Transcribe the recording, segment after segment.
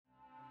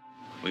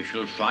We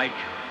shall fight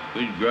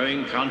with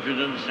growing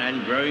confidence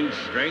and growing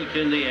strength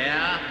in the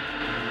air.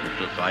 We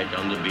shall fight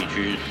on the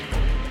beaches.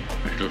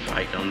 We shall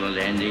fight on the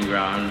landing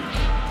grounds.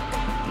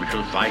 We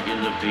shall fight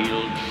in the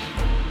fields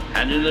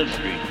and in the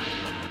streets.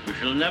 We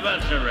shall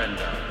never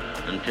surrender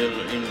until,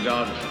 in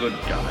God's good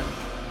time,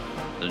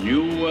 the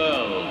new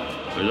world,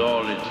 with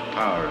all its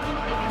power and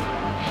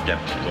might,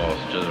 steps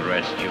forth to the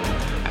rescue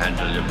and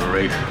the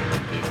liberation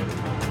of people.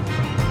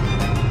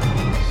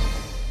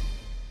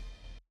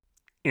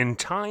 In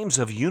times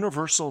of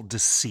universal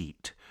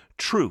deceit,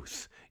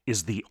 truth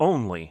is the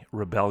only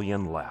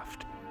rebellion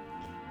left.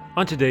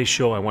 On today's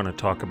show, I want to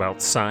talk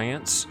about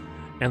science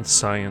and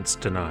science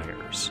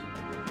deniers.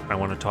 I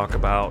want to talk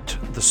about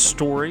the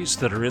stories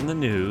that are in the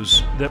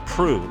news that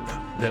prove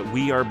that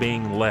we are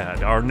being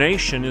led, our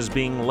nation is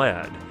being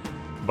led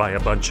by a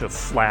bunch of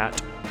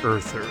flat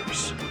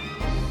earthers.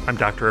 I'm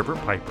Dr.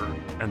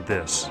 Ep345, and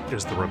this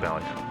is The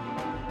Rebellion.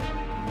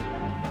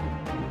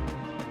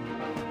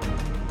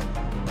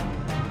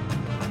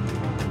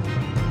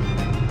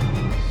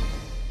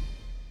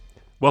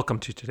 Welcome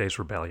to today's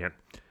Rebellion.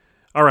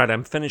 All right,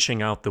 I'm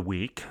finishing out the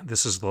week.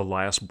 This is the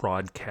last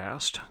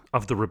broadcast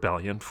of the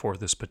Rebellion for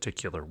this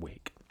particular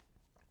week.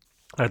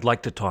 I'd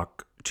like to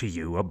talk to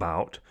you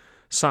about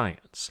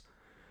science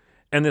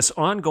and this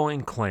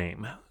ongoing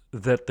claim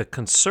that the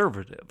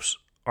conservatives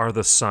are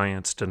the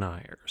science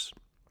deniers.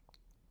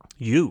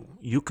 You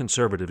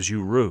conservatives,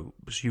 you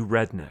rubes, you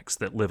rednecks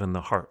that live in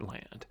the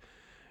heartland,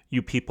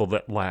 you people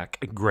that lack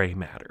gray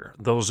matter,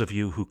 those of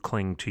you who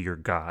cling to your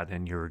God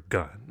and your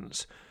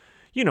guns.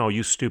 You know,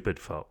 you stupid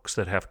folks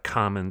that have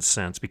common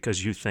sense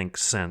because you think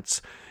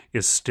sense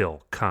is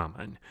still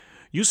common.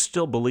 You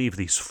still believe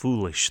these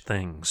foolish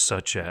things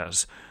such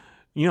as,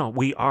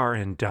 we are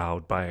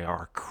endowed by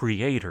our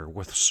Creator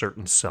with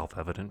certain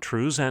self-evident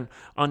truths and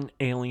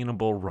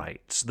unalienable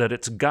rights, that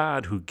it's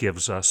God who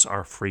gives us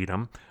our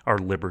freedom, our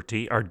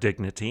liberty, our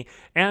dignity,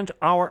 and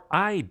our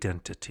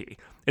identity.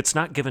 It's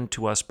not given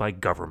to us by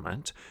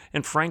government,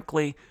 and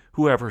frankly,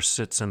 whoever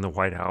sits in the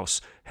White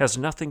House has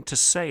nothing to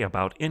say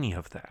about any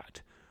of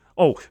that.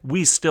 Oh,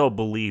 we still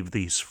believe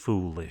these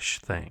foolish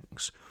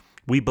things.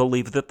 We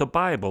believe that the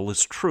Bible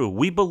is true.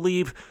 We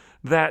believe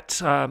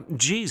that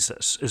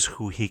Jesus is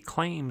who he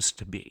claims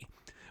to be.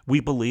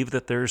 We believe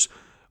that there's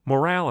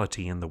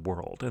morality in the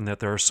world and that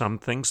there are some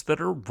things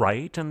that are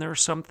right and there are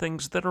some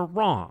things that are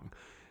wrong.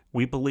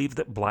 We believe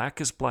that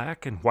black is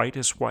black and white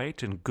is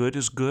white and good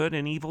is good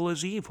and evil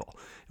is evil.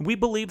 And we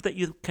believe that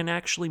you can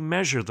actually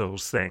measure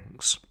those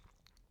things.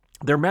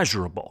 They're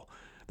measurable.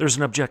 There's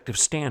an objective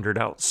standard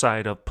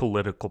outside of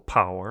political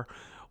power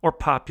or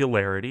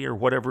popularity or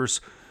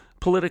whatever's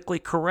politically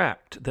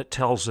correct that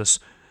tells us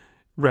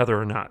whether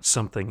or not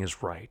something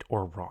is right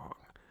or wrong.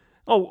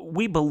 Oh,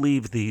 we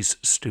believe these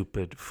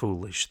stupid,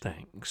 foolish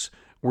things.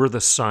 We're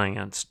the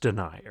science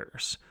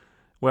deniers.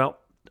 Well,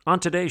 on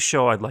today's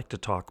show, I'd like to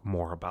talk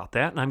more about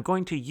that, and I'm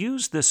going to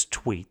use this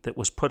tweet that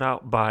was put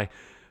out by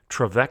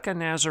Trevecca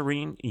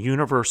Nazarene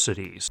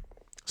University's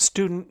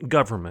Student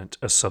Government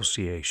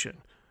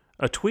Association,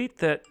 a tweet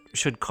that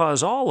should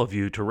cause all of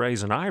you to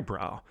raise an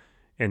eyebrow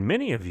and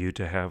many of you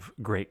to have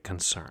great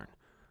concern.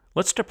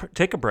 Let's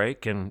take a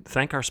break and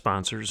thank our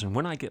sponsors, and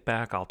when I get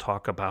back, I'll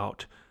talk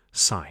about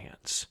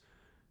science,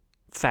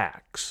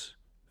 facts,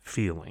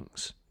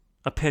 feelings,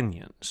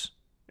 opinions,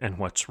 and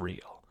what's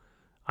real.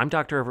 I'm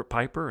Dr.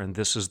 Ep345, and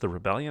this is The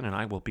Rebellion, and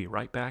I will be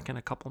right back in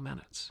a couple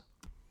minutes.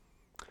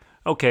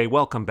 Okay,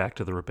 welcome back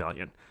to The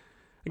Rebellion.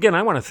 Again,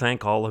 I want to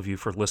thank all of you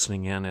for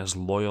listening in as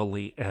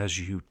loyally as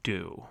you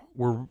do.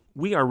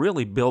 We are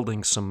really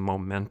building some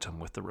momentum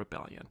with The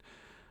Rebellion.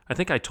 I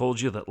think I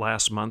told you that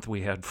last month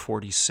we had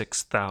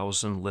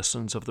 46,000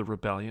 listens of The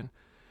Rebellion,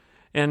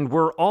 and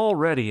we're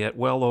already at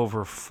well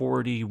over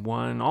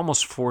 41,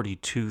 almost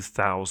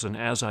 42,000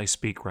 as I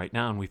speak right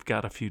now, and we've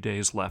got a few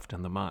days left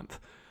in the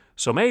month.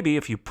 So maybe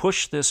if you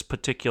push this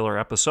particular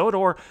episode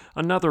or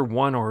another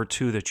one or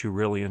two that you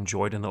really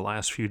enjoyed in the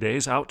last few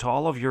days out to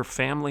all of your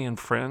family and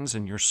friends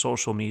and your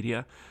social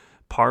media,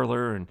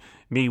 Parler and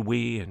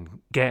MeWe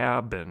and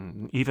Gab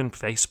and even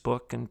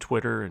Facebook and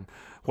Twitter and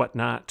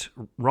whatnot,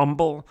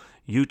 Rumble,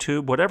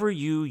 YouTube, whatever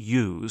you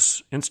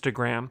use,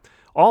 Instagram,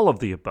 all of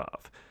the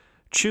above.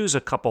 Choose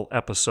a couple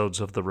episodes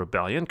of The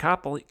Rebellion,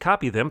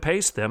 copy them,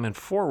 paste them, and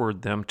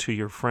forward them to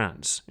your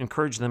friends.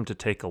 Encourage them to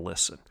take a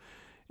listen.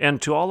 And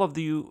to all of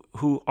you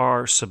who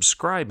are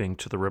subscribing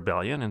to The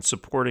Rebellion and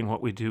supporting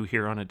what we do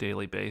here on a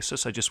daily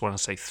basis, I just want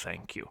to say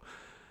thank you.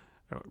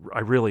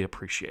 I really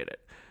appreciate it.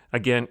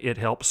 Again, it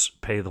helps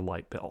pay the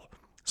light bill.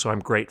 So I'm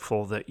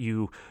grateful that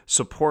you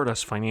support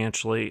us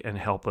financially and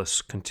help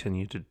us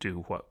continue to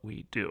do what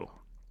we do.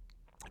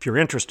 If you're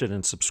interested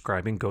in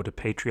subscribing, go to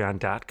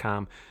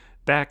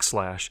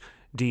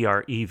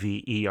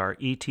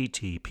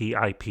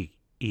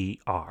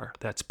patreon.com/DREVERETTPIPER.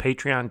 That's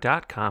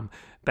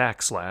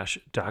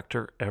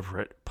patreon.com/Dr.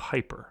 Everett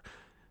Piper.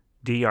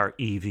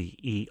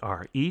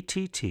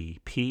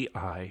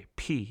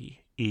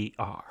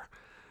 DREVERETTPIPER.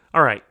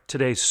 All right,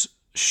 today's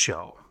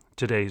show,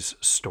 today's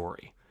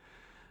story.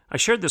 I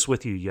shared this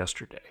with you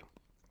yesterday.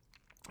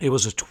 It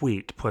was a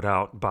tweet put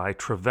out by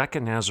Trevecca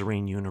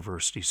Nazarene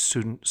University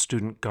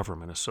Student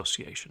Government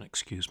Association,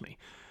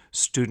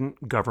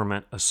 Student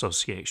Government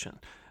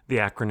Association. The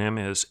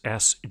acronym is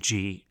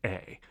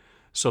SGA.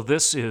 So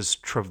this is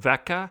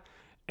Trevecca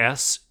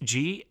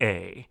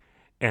SGA,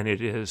 and it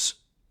is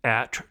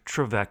at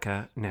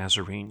Trevecca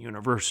Nazarene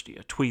University,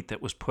 a tweet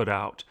that was put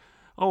out,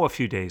 a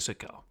few days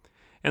ago.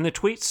 And the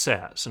tweet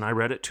says, and I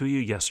read it to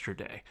you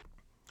yesterday,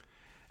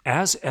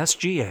 as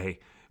SGA,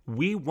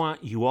 we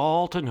want you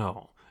all to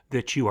know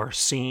that you are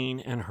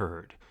seen and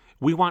heard.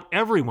 We want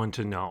everyone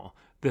to know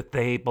that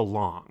they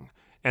belong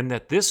and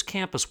that this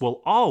campus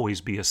will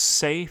always be a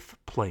safe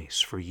place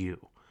for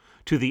you.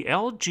 To the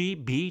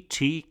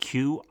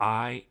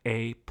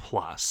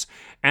LGBTQIA+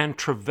 and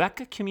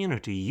Trevecca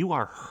community, you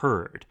are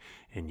heard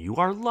and you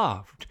are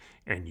loved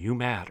and you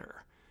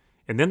matter.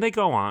 And then they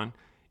go on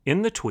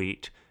in the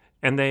tweet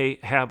and they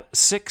have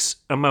 6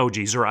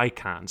 emojis or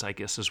icons, I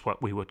guess is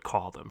what we would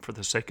call them for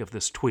the sake of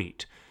this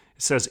tweet.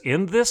 It says,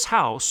 in this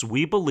house,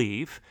 we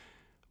believe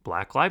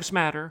Black Lives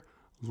Matter,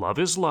 love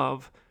is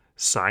love,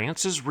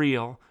 science is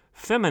real,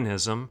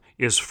 feminism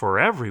is for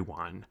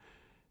everyone,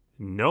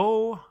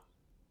 no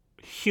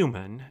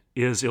human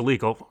is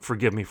illegal.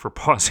 Forgive me for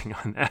pausing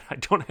on that. I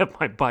don't have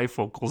my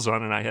bifocals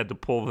on and I had to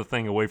pull the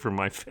thing away from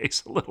my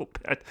face a little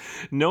bit.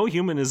 No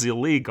human is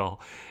illegal.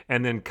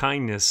 And then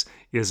kindness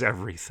is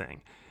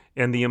everything.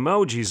 And the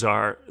emojis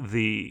are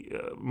the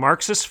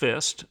Marxist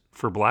fist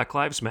for Black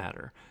Lives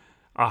Matter,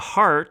 a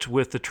heart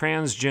with the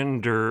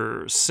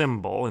transgender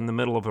symbol in the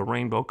middle of a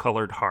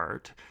rainbow-colored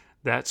heart.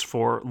 That's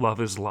for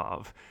love is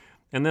love.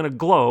 And then a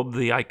globe,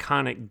 the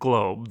iconic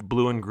globe, the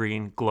blue and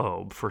green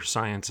globe for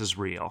science is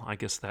real. I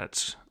guess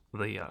that's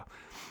the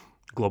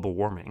global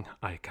warming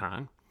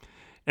icon.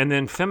 And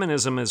then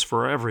feminism is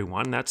for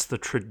everyone. That's the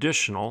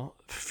traditional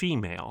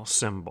female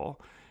symbol.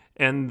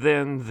 And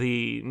then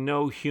the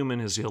no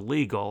human is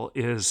illegal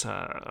is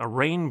a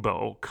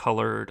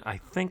rainbow-colored, I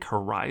think,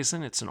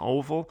 horizon. It's an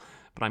oval,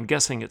 but I'm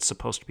guessing it's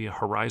supposed to be a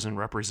horizon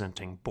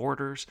representing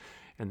borders.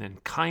 And then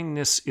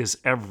kindness is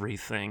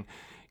everything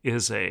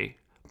is a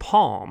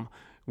palm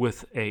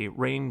with a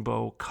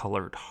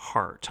rainbow-colored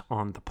heart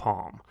on the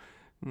palm.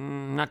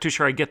 Not too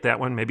sure I get that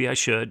one. Maybe I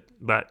should,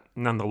 but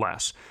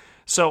nonetheless.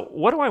 So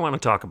what do I want to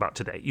talk about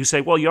today? You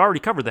say, well, you already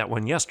covered that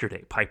one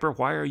yesterday, Piper.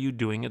 Why are you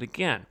doing it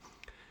again?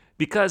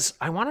 Because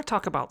I want to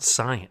talk about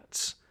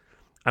science.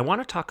 I want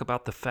to talk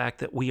about the fact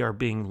that we are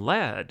being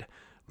led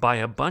by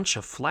a bunch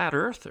of flat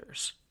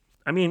earthers.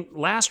 I mean,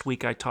 last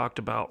week I talked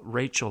about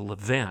Rachel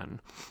Levin,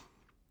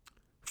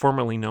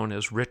 formerly known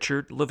as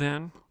Richard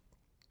Levin,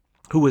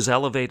 who was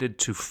elevated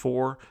to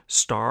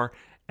 4-star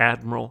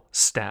admiral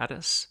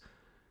status.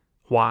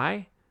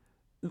 Why?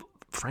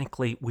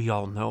 Frankly, we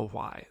all know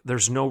why.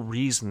 There's no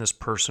reason this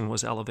person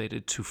was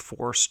elevated to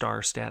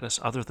 4-star status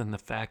other than the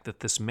fact that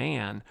this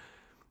man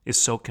is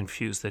so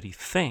confused that he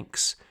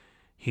thinks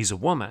he's a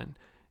woman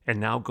and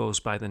now goes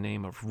by the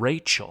name of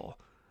Rachel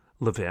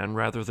Levin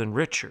rather than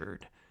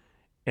Richard.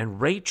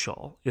 And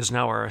Rachel is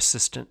now our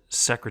Assistant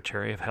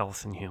Secretary of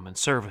Health and Human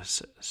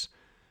Services.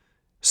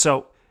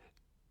 So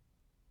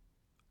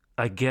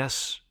I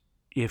guess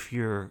if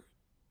you're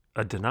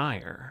a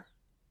denier,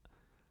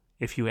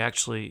 if you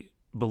actually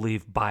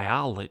believe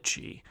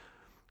biology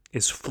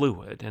is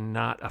fluid and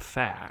not a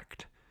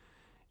fact,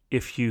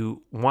 if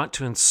you want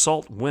to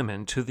insult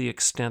women to the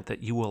extent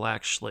that you will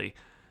actually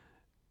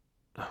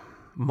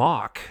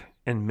mock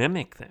and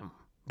mimic them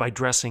by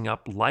dressing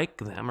up like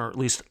them, or at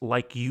least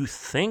like you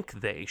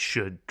think they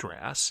should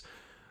dress,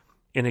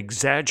 in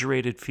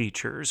exaggerated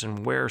features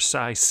and wear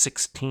size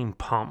 16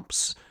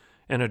 pumps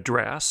and a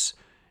dress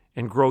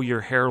and grow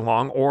your hair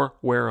long or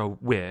wear a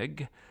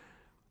wig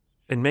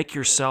and make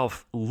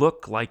yourself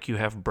look like you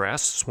have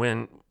breasts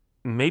when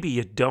maybe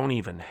you don't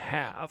even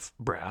have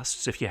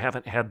breasts if you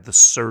haven't had the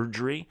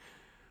surgery.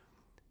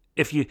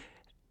 If you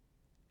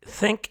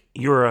think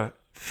you're a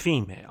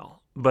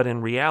female, but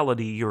in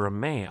reality you're a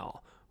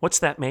male, what's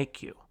that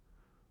make you?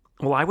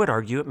 Well, I would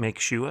argue it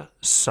makes you a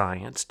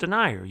science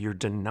denier. You're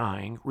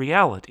denying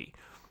reality.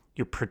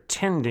 You're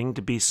pretending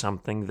to be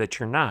something that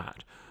you're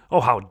not.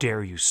 Oh, how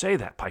dare you say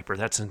that, Piper?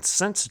 That's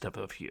insensitive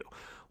of you.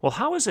 Well,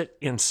 how is it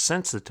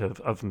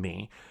insensitive of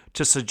me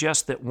to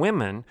suggest that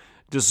women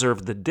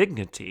deserve the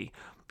dignity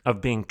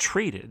of being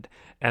treated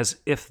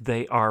as if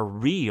they are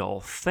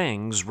real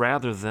things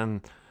rather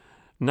than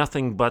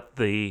nothing but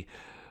the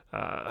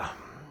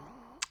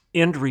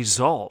end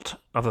result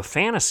of a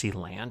fantasy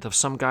land of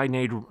some guy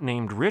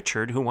named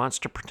Richard who wants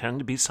to pretend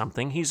to be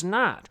something he's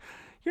not?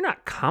 You're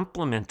not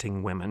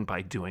complimenting women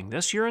by doing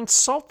this. You're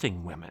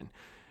insulting women.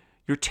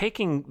 You're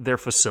taking their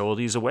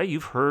facilities away.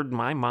 You've heard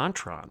my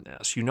mantra on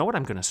this. You know what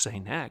I'm going to say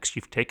next.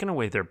 You've taken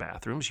away their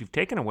bathrooms. You've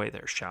taken away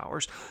their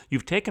showers.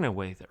 You've taken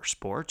away their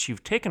sports.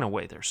 You've taken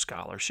away their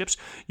scholarships.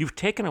 You've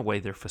taken away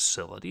their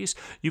facilities.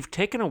 You've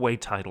taken away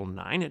Title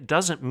IX. It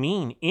doesn't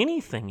mean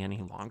anything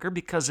any longer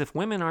because if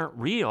women aren't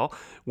real,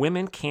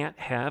 women can't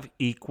have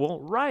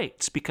equal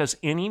rights because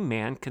any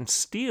man can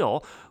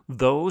steal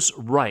those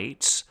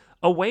rights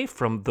away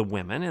from the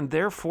women, and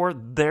therefore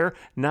they're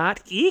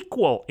not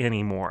equal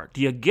anymore.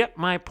 Do you get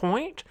my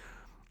point?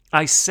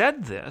 I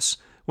said this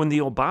when the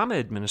Obama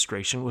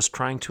administration was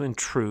trying to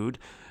intrude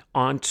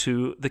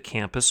onto the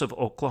campus of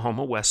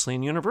Oklahoma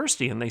Wesleyan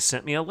University, and they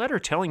sent me a letter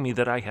telling me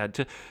that I had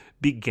to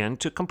begin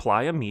to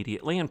comply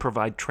immediately and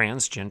provide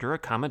transgender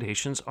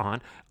accommodations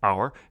on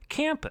our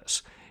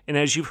campus. And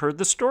as you've heard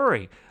the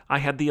story, I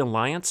had the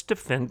Alliance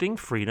Defending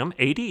Freedom,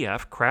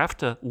 ADF,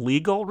 craft a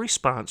legal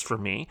response for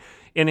me.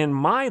 And in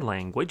my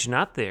language,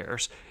 not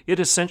theirs, it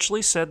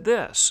essentially said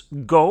this: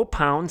 go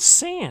pound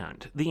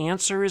sand. The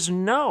answer is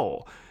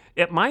no.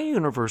 At my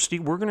university,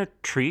 we're going to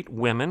treat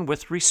women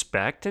with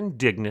respect and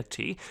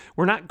dignity.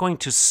 We're not going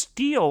to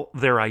steal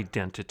their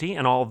identity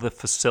and all the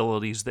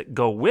facilities that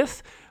go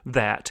with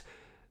that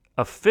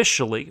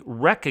officially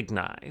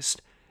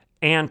recognized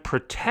and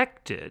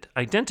protected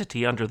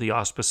identity under the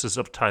auspices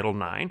of Title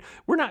IX.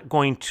 We're not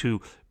going to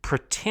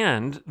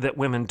pretend that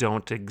women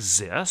don't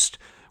exist.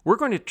 We're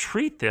going to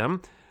treat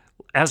them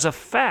as a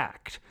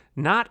fact,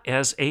 not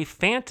as a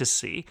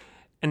fantasy,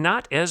 and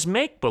not as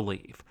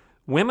make-believe.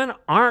 Women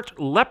aren't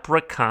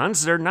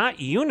leprechauns. They're not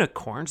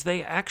unicorns.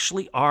 They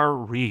actually are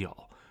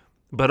real.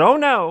 But oh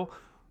no,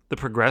 the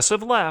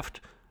progressive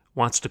left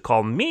wants to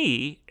call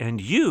me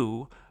and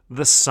you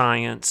the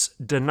science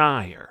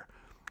denier.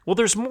 Well,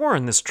 there's more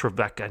in this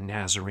Trevecca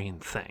Nazarene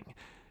thing.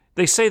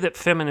 They say that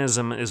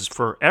feminism is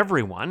for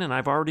everyone, and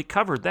I've already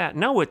covered that.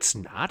 No, it's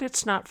not.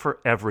 It's not for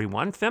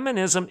everyone.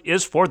 Feminism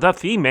is for the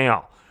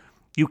female.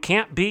 You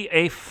can't be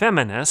a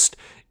feminist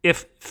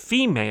if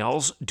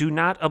females do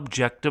not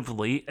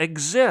objectively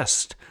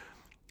exist.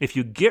 If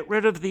you get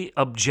rid of the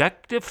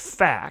objective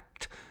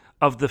fact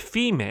of the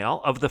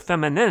female, of the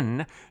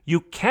feminine, you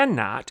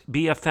cannot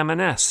be a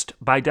feminist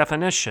by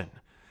definition.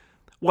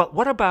 Well,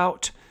 what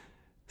about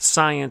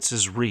science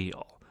is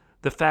real?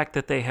 The fact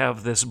that they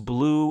have this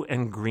blue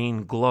and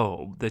green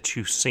globe that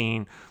you've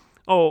seen,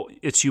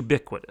 it's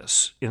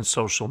ubiquitous in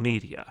social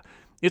media.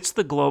 It's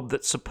the globe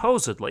that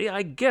supposedly,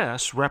 I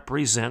guess,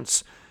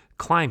 represents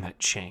climate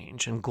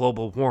change and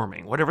global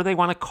warming, whatever they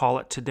want to call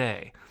it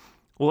today.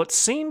 Well, it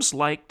seems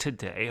like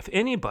today, if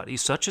anybody,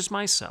 such as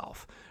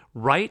myself,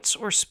 writes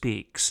or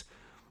speaks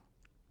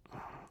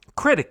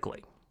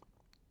critically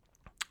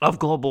of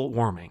global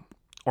warming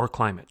or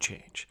climate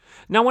change.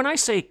 Now, when I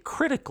say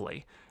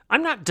critically,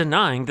 I'm not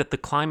denying that the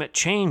climate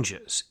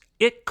changes.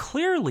 It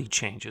clearly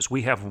changes.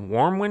 We have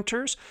warm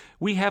winters,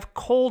 we have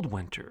cold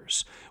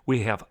winters,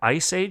 we have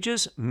ice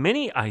ages,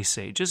 many ice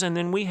ages, and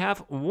then we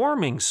have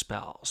warming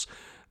spells.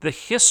 The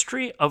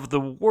history of the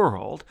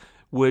world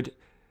would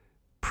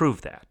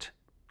prove that.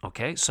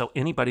 Okay, so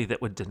anybody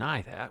that would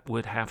deny that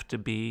would have to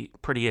be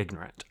pretty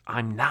ignorant.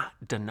 I'm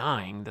not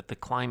denying that the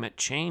climate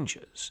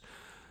changes.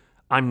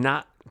 I'm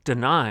not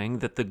denying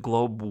that the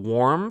globe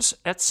warms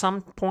at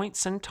some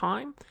points in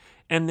time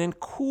and then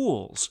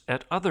cools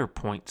at other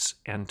points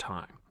in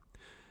time.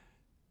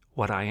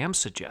 What I am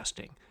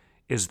suggesting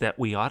is that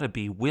we ought to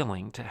be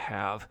willing to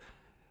have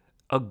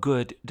a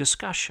good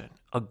discussion,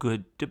 a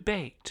good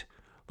debate,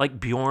 like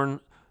Bjorn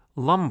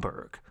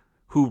Lomborg,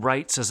 who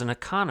writes as an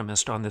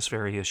economist on this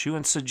very issue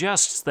and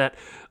suggests that,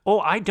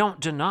 I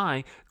don't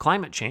deny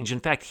climate change. In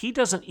fact, he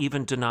doesn't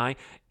even deny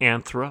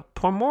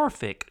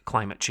anthropomorphic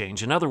climate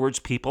change. In other words,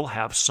 people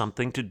have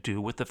something to do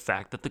with the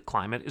fact that the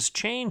climate is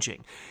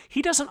changing.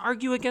 He doesn't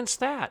argue against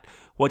that.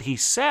 What he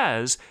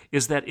says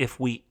is that if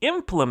we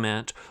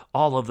implement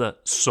all of the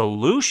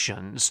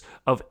solutions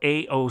of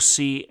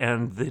AOC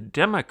and the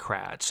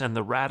Democrats and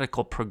the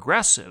radical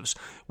progressives,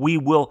 we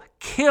will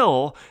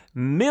kill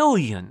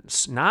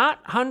millions, not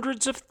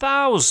hundreds of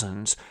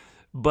thousands,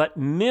 but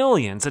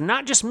millions, and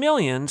not just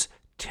millions,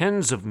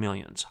 tens of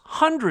millions,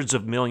 hundreds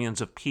of millions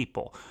of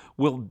people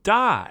will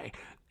die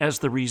as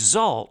the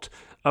result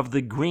of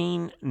the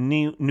Green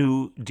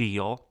New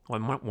Deal.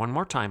 One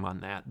more time on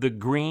that. The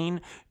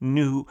Green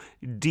New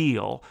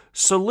Deal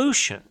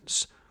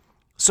solutions.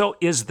 So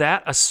is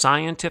that a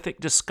scientific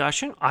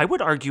discussion? I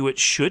would argue it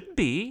should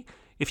be.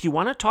 If you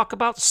want to talk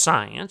about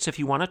science, if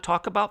you want to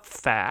talk about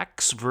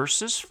facts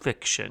versus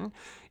fiction,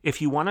 if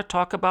you want to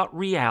talk about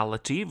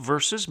reality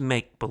versus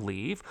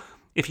make-believe,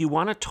 if you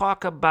want to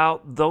talk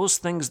about those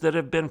things that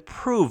have been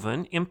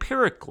proven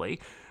empirically,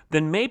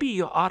 then maybe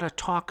you ought to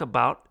talk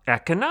about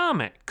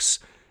economics,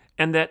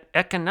 and that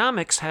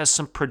economics has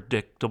some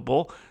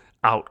predictable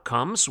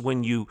outcomes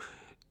when you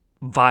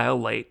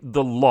violate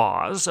the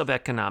laws of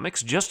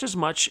economics, just as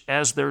much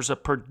as there's a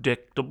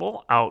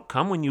predictable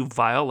outcome when you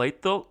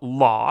violate the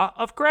law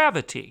of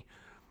gravity.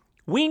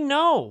 We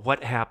know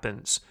what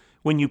happens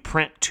when you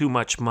print too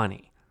much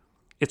money.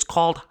 It's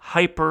called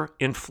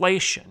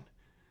hyperinflation.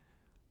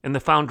 And the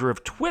founder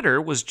of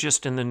Twitter was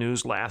just in the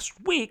news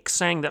last week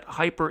saying that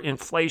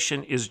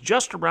hyperinflation is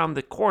just around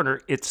the corner.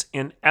 It's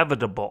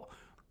inevitable.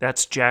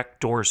 That's Jack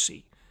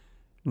Dorsey.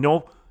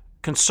 No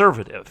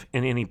conservative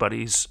in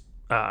anybody's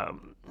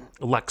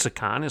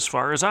lexicon as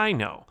far as I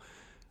know.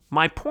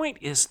 My point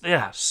is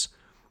this.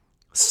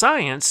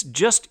 Science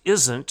just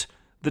isn't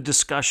the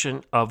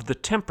discussion of the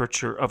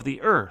temperature of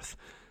the earth.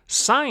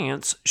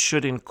 Science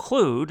should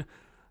include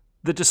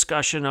the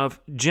discussion of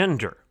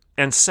gender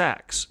and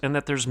sex, and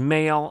that there's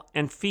male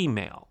and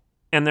female,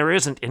 and there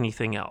isn't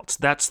anything else.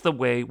 That's the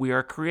way we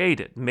are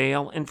created.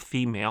 Male and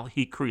female,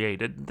 he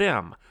created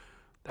them.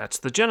 That's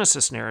the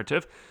Genesis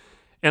narrative.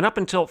 And up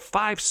until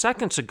 5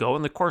 seconds ago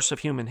in the course of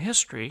human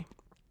history,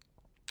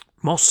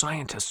 most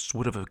scientists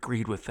would have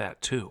agreed with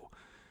that too.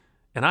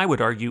 And I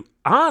would argue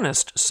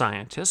honest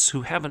scientists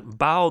who haven't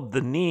bowed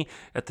the knee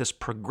at this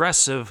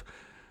progressive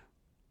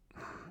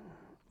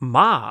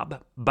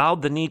mob,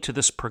 bowed the knee to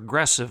this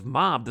progressive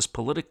mob, this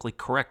politically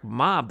correct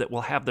mob that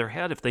will have their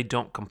head if they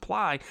don't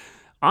comply.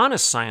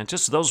 Honest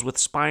scientists, those with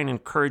spine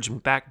and courage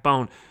and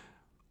backbone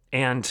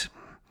and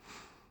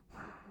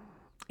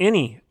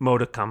any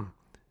modicum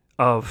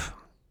of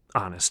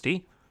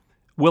honesty,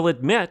 will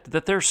admit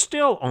that there's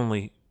still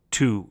only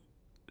two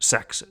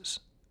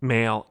sexes,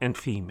 male and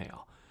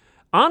female.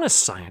 Honest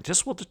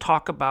scientists will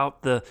talk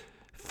about the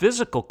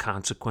physical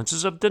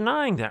consequences of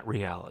denying that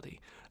reality.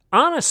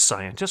 Honest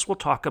scientists will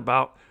talk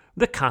about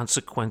the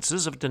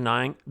consequences of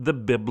denying the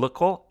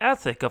biblical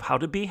ethic of how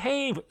to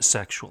behave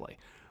sexually.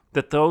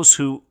 That those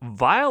who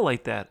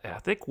violate that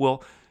ethic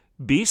will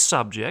be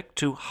subject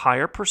to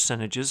higher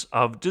percentages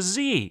of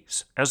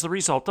disease as the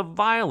result of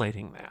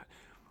violating that.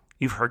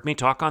 You've heard me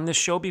talk on this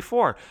show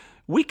before.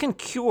 We can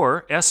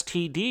cure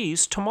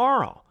STDs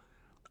tomorrow.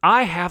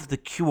 I have the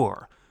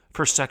cure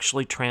for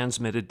sexually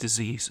transmitted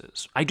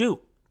diseases. I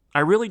do. I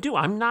really do.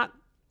 I'm not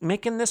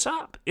making this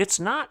up. It's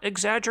not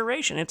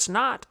exaggeration. It's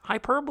not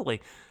hyperbole.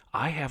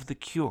 I have the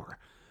cure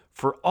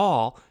for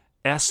all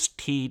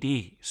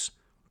STDs,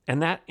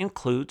 and that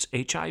includes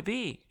HIV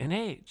and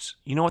AIDS.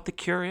 You know what the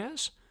cure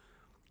is?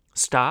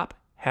 Stop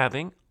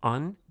having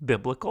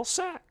unbiblical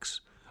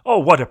sex. Oh,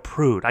 what a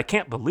prude. I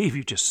can't believe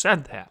you just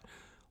said that.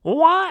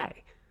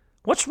 Why?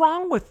 What's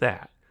wrong with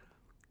that?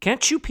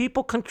 Can't you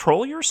people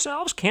control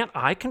yourselves? Can't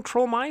I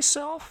control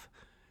myself?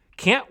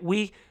 Can't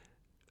we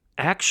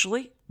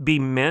actually be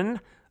men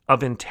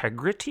of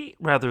integrity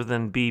rather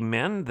than be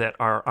men that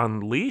are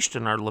unleashed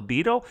and our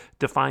libido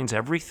defines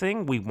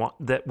everything we want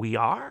that we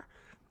are?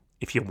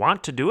 If you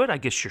want to do it, I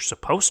guess you're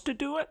supposed to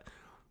do it.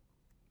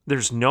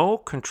 There's no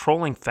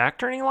controlling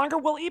factor any longer.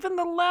 Well, even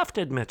the left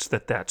admits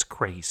that that's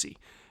crazy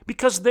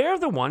because they're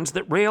the ones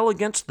that rail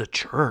against the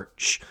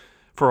church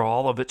for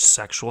all of its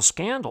sexual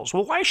scandals.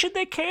 Well, why should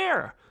they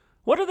care?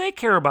 What do they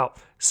care about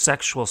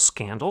sexual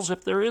scandals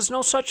if there is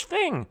no such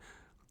thing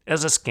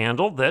as a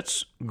scandal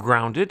that's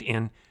grounded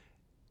in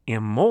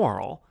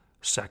immoral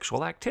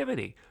sexual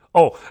activity?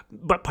 Oh,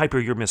 but Piper,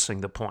 you're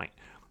missing the point.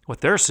 What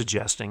they're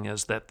suggesting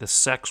is that the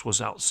sex was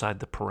outside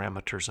the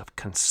parameters of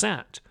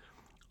consent.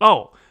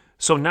 Oh,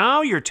 so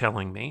now you're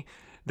telling me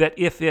that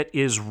if it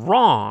is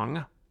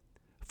wrong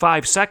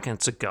 5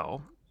 seconds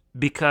ago,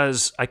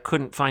 because I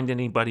couldn't find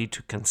anybody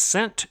to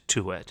consent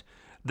to it,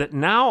 that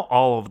now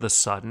all of a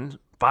sudden,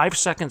 5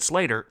 seconds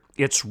later,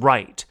 it's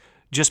right,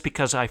 just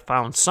because I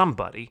found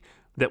somebody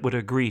that would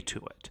agree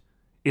to it.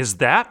 Is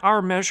that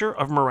our measure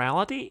of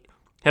morality?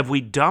 Have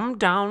we dumbed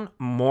down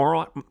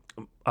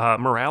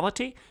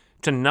morality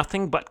to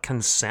nothing but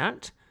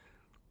consent?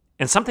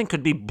 And something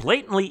could be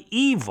blatantly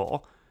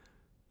evil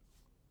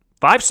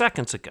 5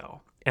 seconds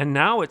ago, and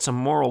now it's a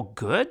moral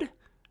good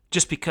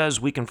just because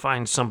we can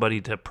find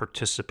somebody to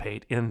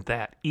participate in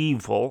that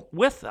evil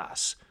with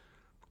us.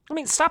 I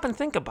mean, stop and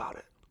think about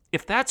it.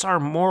 If that's our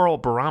moral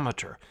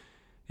barometer,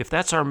 if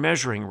that's our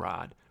measuring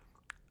rod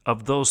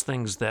of those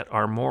things that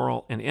are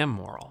moral and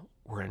immoral,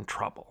 we're in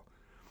trouble.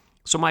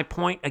 So my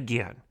point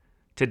again,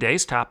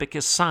 today's topic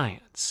is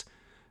science.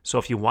 So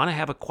if you want to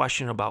have a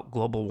question about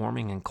global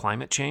warming and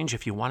climate change,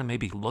 if you want to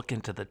maybe look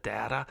into the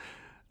data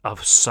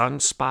of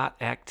sunspot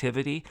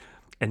activity,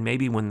 and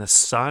maybe when the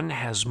sun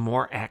has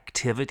more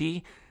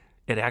activity,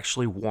 it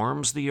actually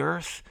warms the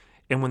earth.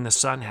 And when the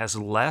sun has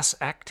less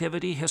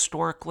activity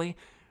historically,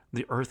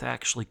 the earth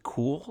actually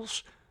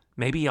cools.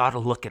 Maybe you ought to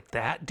look at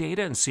that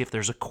data and see if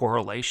there's a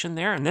correlation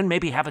there, and then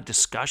maybe have a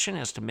discussion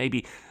as to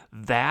maybe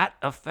that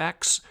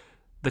affects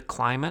the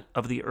climate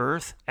of the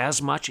earth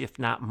as much, if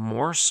not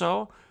more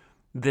so,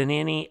 than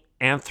any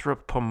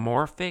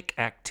anthropomorphic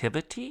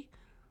activity.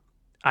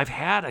 I've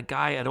had a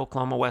guy at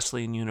Oklahoma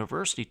Wesleyan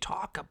University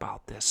talk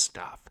about this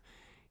stuff.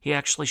 He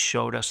actually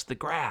showed us the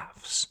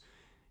graphs.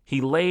 He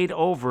laid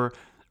over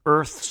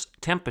Earth's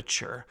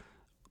temperature,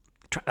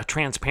 a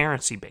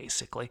transparency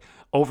basically,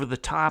 over the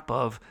top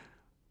of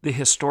the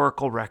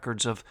historical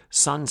records of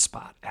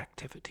sunspot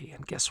activity.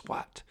 And guess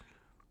what?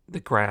 The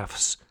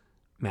graphs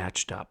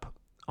matched up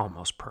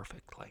almost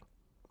perfectly.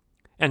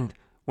 And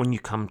when you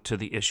come to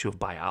the issue of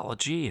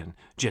biology and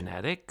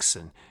genetics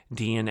and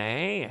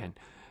DNA and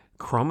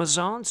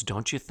chromosomes,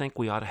 don't you think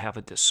we ought to have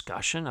a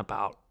discussion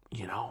about,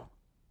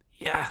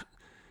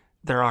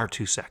 there are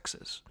two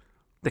sexes.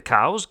 The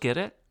cows get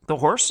it. The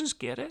horses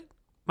get it.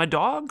 My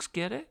dogs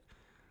get it.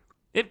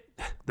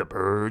 The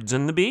birds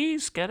and the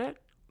bees get it.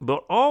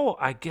 But,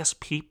 I guess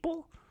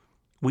people,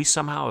 we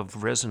somehow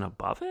have risen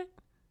above it?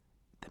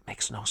 That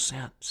makes no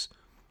sense.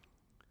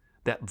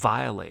 That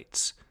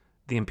violates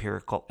the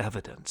empirical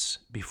evidence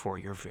before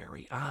your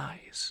very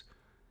eyes.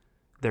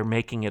 They're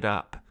making it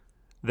up.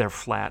 they're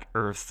flat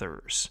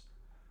earthers.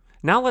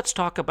 Now let's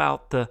talk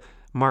about the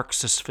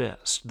Marxist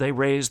fist. They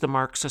raise the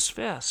Marxist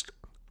fist,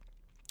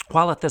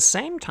 while at the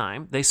same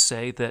time they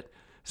say that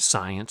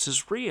science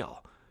is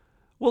real.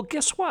 Well,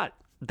 guess what?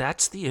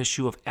 That's the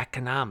issue of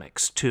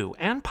economics, too,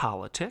 and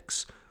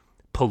politics,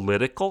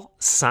 political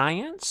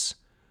science,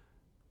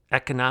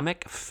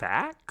 economic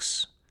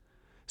facts.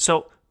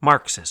 So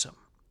Marxism,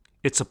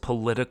 it's a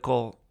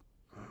political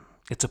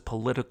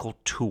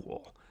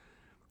tool.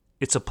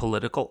 It's a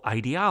political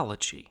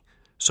ideology.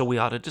 So we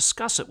ought to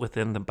discuss it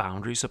within the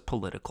boundaries of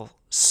political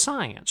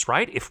science,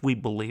 right? If we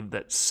believe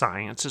that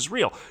science is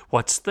real.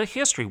 What's the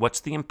history? What's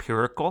the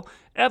empirical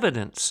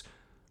evidence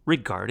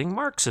regarding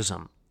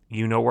Marxism?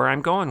 You know where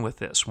I'm going with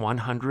this.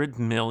 100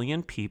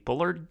 million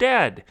people are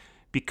dead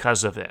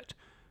because of it.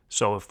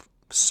 So if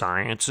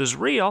science is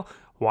real,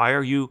 why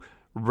are you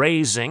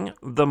raising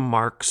the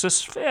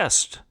Marxist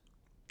fist,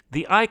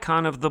 the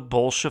icon of the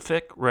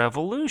Bolshevik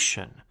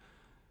Revolution?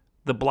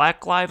 The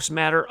Black Lives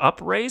Matter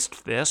upraised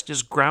fist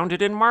is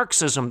grounded in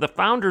Marxism. The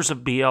founders of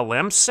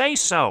BLM say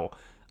so.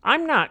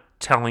 I'm not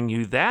telling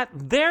you that.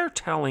 They're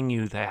telling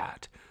you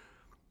that.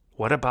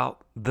 What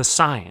about the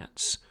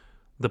science,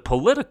 the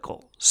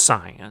political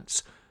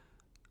science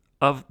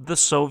of the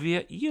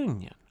Soviet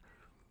Union,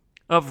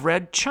 of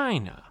Red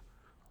China,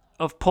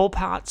 of Pol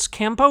Pot's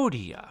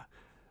Cambodia?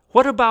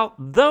 What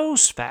about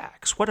those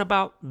facts? What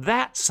about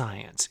that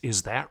science?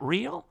 Is that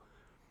real?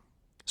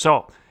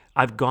 So,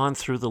 I've gone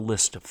through the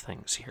list of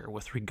things here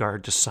with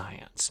regard to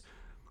science.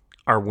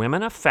 Are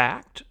women a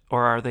fact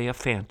or are they a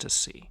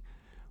fantasy?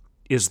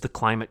 Is the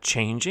climate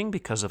changing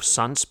because of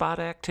sunspot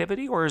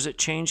activity, or is it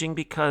changing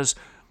because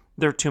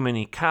there are too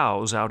many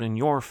cows out in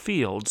your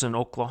fields in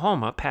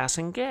Oklahoma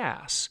passing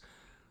gas?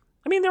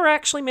 I mean, they're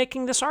actually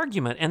making this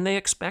argument, and they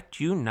expect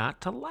you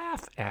not to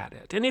laugh at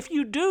it. And if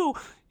you do,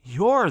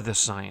 you're the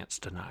science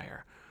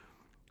denier.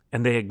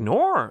 And they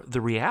ignore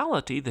the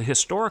reality, the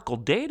historical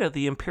data,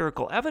 the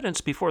empirical evidence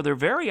before their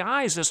very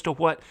eyes as to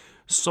what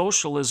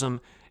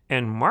socialism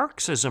and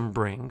Marxism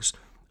brings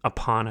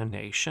upon a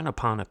nation,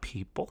 upon a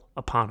people,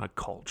 upon a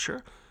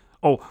culture.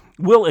 Oh,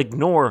 we'll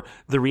ignore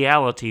the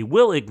reality.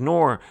 We'll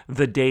ignore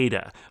the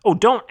data. Oh,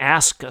 don't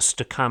ask us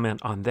to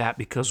comment on that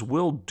because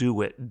we'll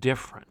do it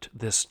different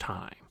this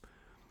time.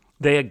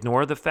 They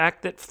ignore the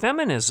fact that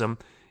feminism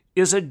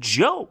is a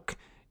joke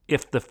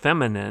if the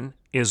feminine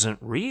isn't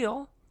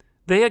real.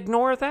 They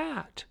ignore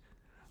that.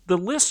 The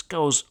list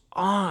goes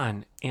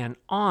on and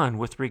on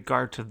with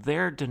regard to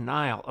their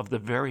denial of the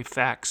very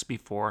facts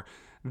before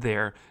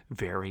their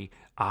very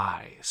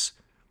eyes.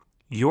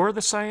 You're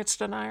the science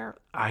denier?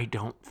 I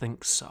don't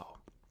think so.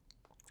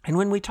 And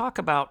when we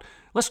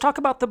let's talk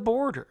about the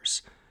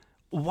borders.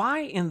 Why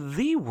in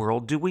the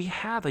world do we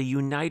have a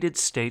United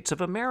States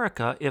of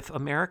America if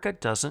America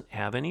doesn't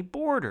have any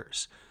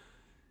borders?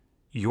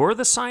 You're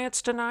the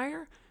science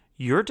denier?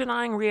 You're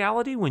denying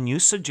reality when you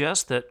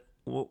suggest that,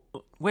 well,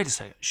 wait a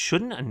second,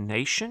 shouldn't a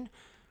nation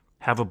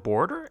have a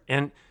border?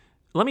 And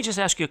let me just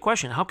ask you a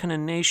question. How can a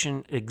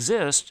nation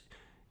exist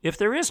if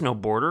there is no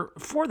border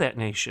for that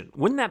nation?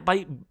 Wouldn't that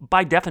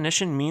by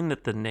definition mean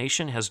that the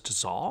nation has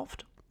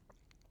dissolved?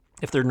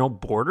 If there are no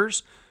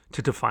borders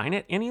to define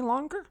it any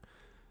longer?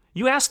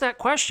 You ask that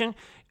question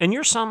and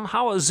you're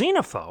somehow a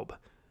xenophobe.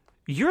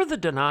 You're the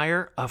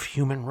denier of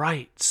human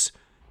rights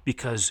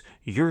because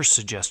you're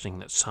suggesting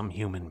that some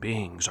human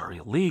beings are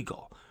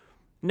illegal.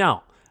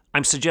 No,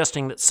 I'm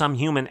suggesting that some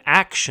human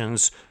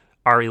actions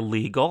are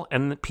illegal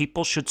and that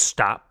people should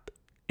stop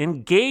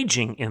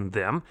engaging in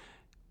them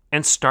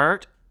and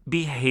start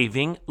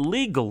behaving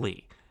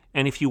legally.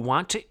 And if you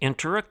want to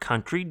enter a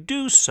country,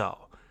 do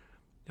so.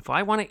 If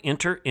I want to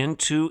enter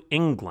into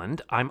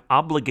England, I'm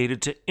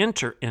obligated to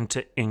enter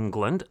into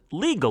England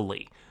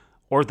legally,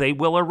 or they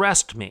will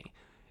arrest me.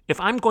 If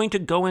I'm going to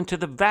go into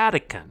the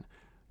Vatican,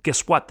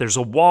 guess what? There's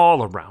a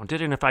wall around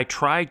it, and if I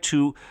try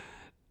to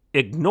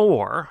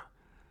ignore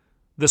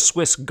the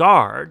Swiss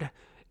guard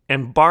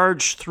and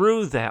barge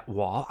through that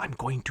wall, I'm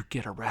going to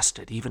get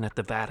arrested, even at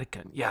the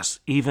Vatican. Yes,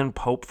 even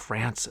Pope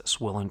Francis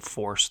will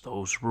enforce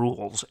those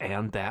rules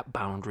and that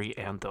boundary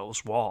and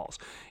those walls.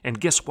 And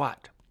guess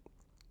what?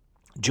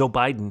 Joe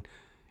Biden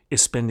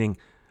is spending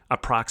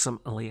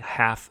approximately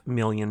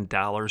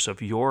 $500,000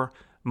 of your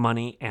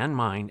money and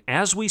mine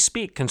as we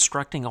speak,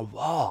 constructing a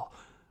wall,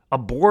 a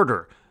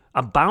border,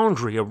 a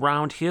boundary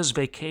around his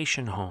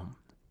vacation home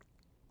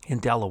in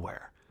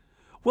Delaware.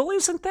 Well,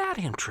 isn't that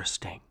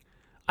interesting?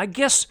 I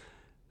guess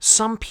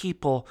some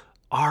people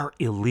are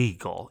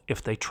illegal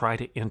if they try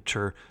to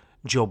enter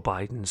Joe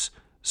Biden's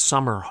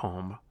summer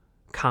home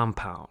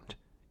compound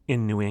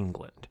in New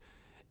England.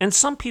 And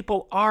some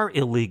people are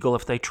illegal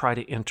if they try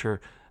to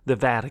enter the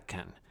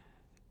Vatican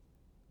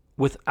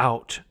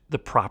without the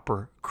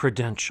proper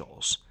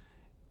credentials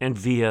and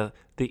via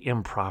the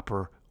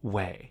improper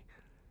way.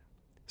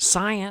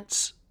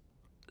 Science,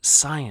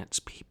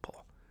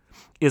 people,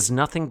 is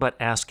nothing but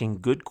asking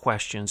good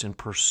questions in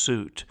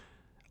pursuit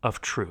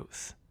of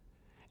truth.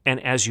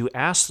 And as you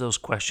ask those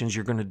questions,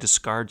 you're going to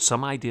discard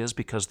some ideas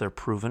because they're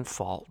proven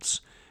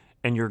false,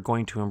 and you're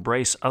going to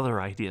embrace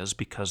other ideas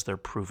because they're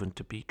proven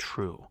to be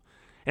true.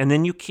 And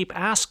then you keep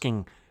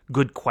asking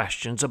good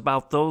questions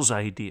about those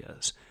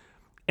ideas.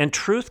 And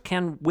truth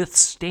can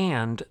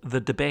withstand the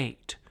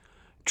debate.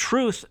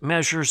 Truth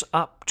measures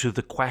up to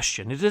the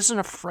question. It isn't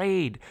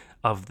afraid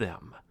of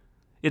them.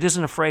 It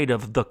isn't afraid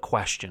of the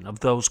question,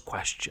 of those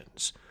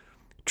questions.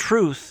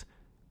 Truth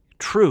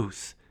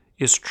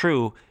is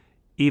true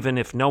even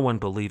if no one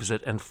believes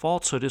it, and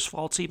falsehood is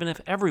false even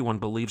if everyone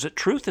believes it.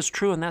 Truth is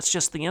true, and that's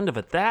just the end of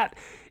it. That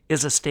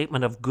is a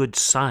statement of good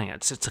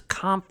science. It's a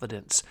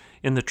confidence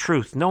in the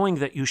truth, knowing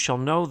that you shall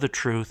know the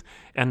truth,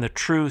 and the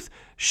truth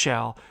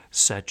shall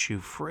set you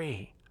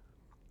free.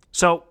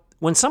 So,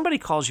 when somebody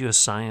calls you a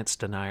science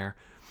denier,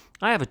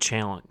 I have a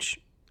challenge.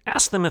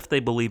 Ask them if they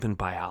believe in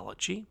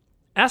biology.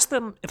 Ask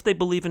them if they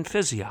believe in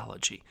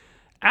physiology.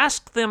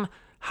 Ask them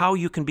how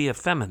you can be a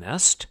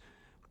feminist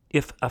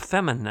if a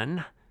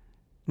feminine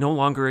no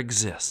longer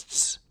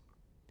exists.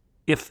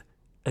 If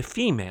a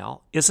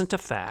female isn't a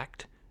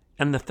fact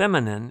and the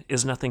feminine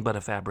is nothing but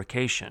a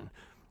fabrication,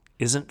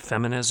 isn't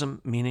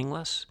feminism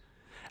meaningless?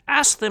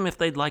 Ask them if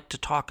they'd like to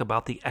talk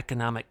about the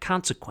economic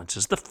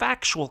consequences, the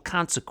factual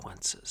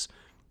consequences,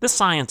 the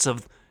science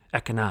of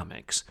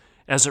economics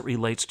as it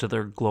relates to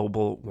their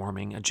global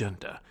warming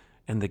agenda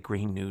and the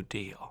Green New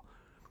Deal.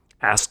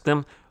 Ask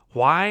them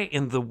why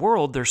in the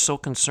world they're so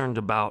concerned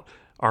about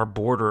our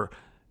border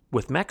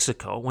with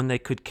Mexico when they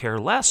could care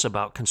less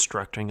about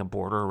constructing a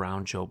border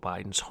around Joe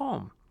Biden's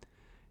home.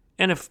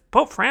 And if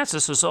Pope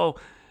Francis is so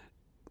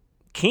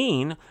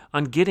keen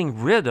on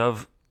getting rid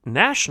of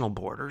national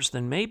borders,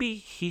 then maybe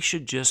he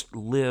should just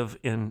live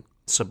in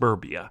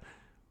suburbia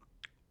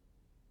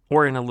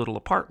or in a little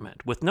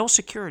apartment with no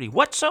security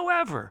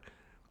whatsoever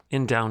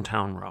in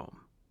downtown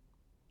Rome.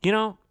 You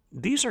know,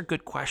 these are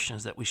good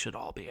questions that we should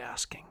all be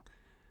asking.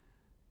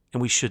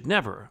 And we should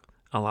never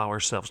allow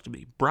ourselves to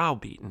be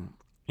browbeaten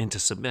into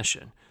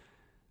submission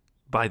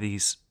by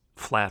these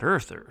flat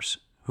earthers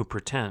who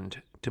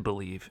pretend to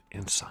believe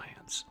in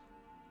science.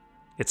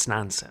 It's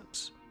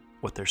nonsense.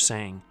 What they're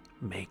saying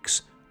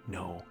makes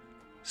no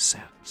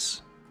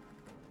sense.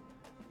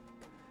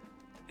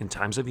 In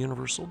times of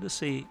universal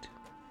deceit,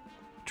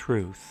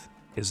 truth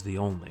is the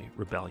only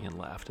rebellion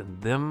left,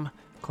 and them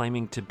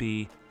claiming to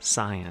be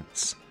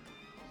science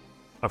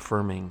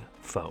affirming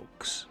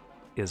folks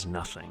is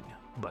nothing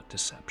but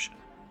deception.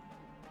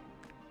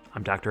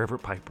 I'm Dr.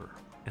 Everett Piper,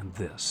 and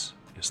this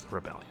is The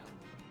Rebellion.